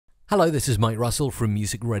Hello, this is Mike Russell from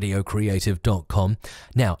musicradiocreative.com.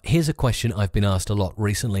 Now, here's a question I've been asked a lot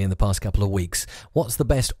recently in the past couple of weeks. What's the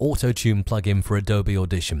best Autotune plugin for Adobe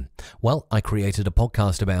Audition? Well, I created a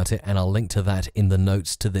podcast about it and I'll link to that in the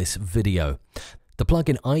notes to this video. The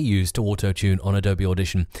plugin I use to auto-tune on Adobe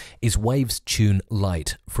Audition is Waves Tune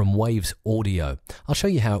Lite from Waves Audio. I'll show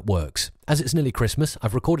you how it works. As it's nearly Christmas,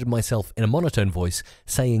 I've recorded myself in a monotone voice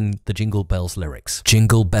saying the Jingle Bells lyrics.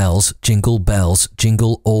 Jingle bells,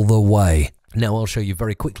 jingle all the way. Now I'll show you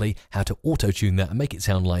very quickly how to auto-tune that and make it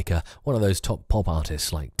sound like one of those top pop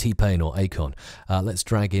artists like T-Pain or Akon. Let's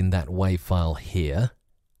drag in that wave file here.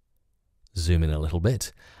 Zoom in a little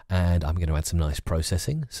bit, and I'm going to add some nice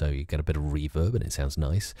processing so you get a bit of reverb and it sounds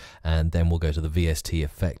nice. And then we'll go to the VST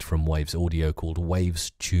effect from Waves Audio called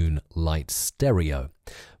Waves Tune Lite Stereo.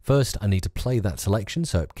 First, I need to play that selection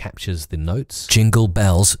so it captures the notes. Jingle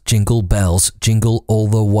bells, jingle all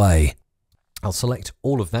the way. I'll select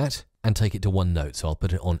all of that and take it to one note, so I'll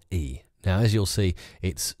put it on E. Now, as you'll see,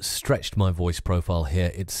 it's stretched my voice profile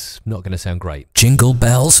here. It's not going to sound great. Jingle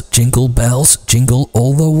bells, jingle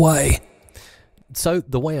all the way. So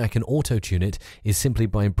the way I can auto-tune it is simply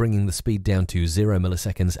by bringing the speed down to 0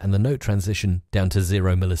 milliseconds and the note transition down to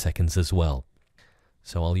 0 milliseconds as well.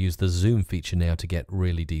 So I'll use the zoom feature now to get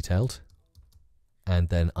really detailed. And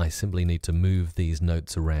then I simply need to move these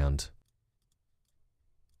notes around.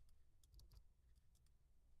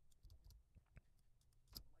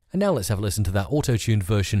 And now let's have a listen to that auto-tuned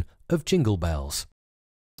version of Jingle Bells.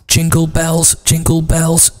 Jingle bells,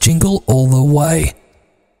 jingle all the way.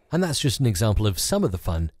 And that's just an example of some of the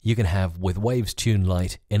fun you can have with Waves Tune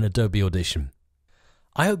Lite in Adobe Audition.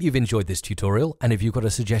 I hope you've enjoyed this tutorial, and if you've got a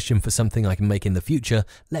suggestion for something I can make in the future,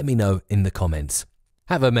 let me know in the comments.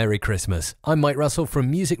 Have a Merry Christmas. I'm Mike Russell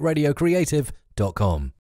from musicradiocreative.com.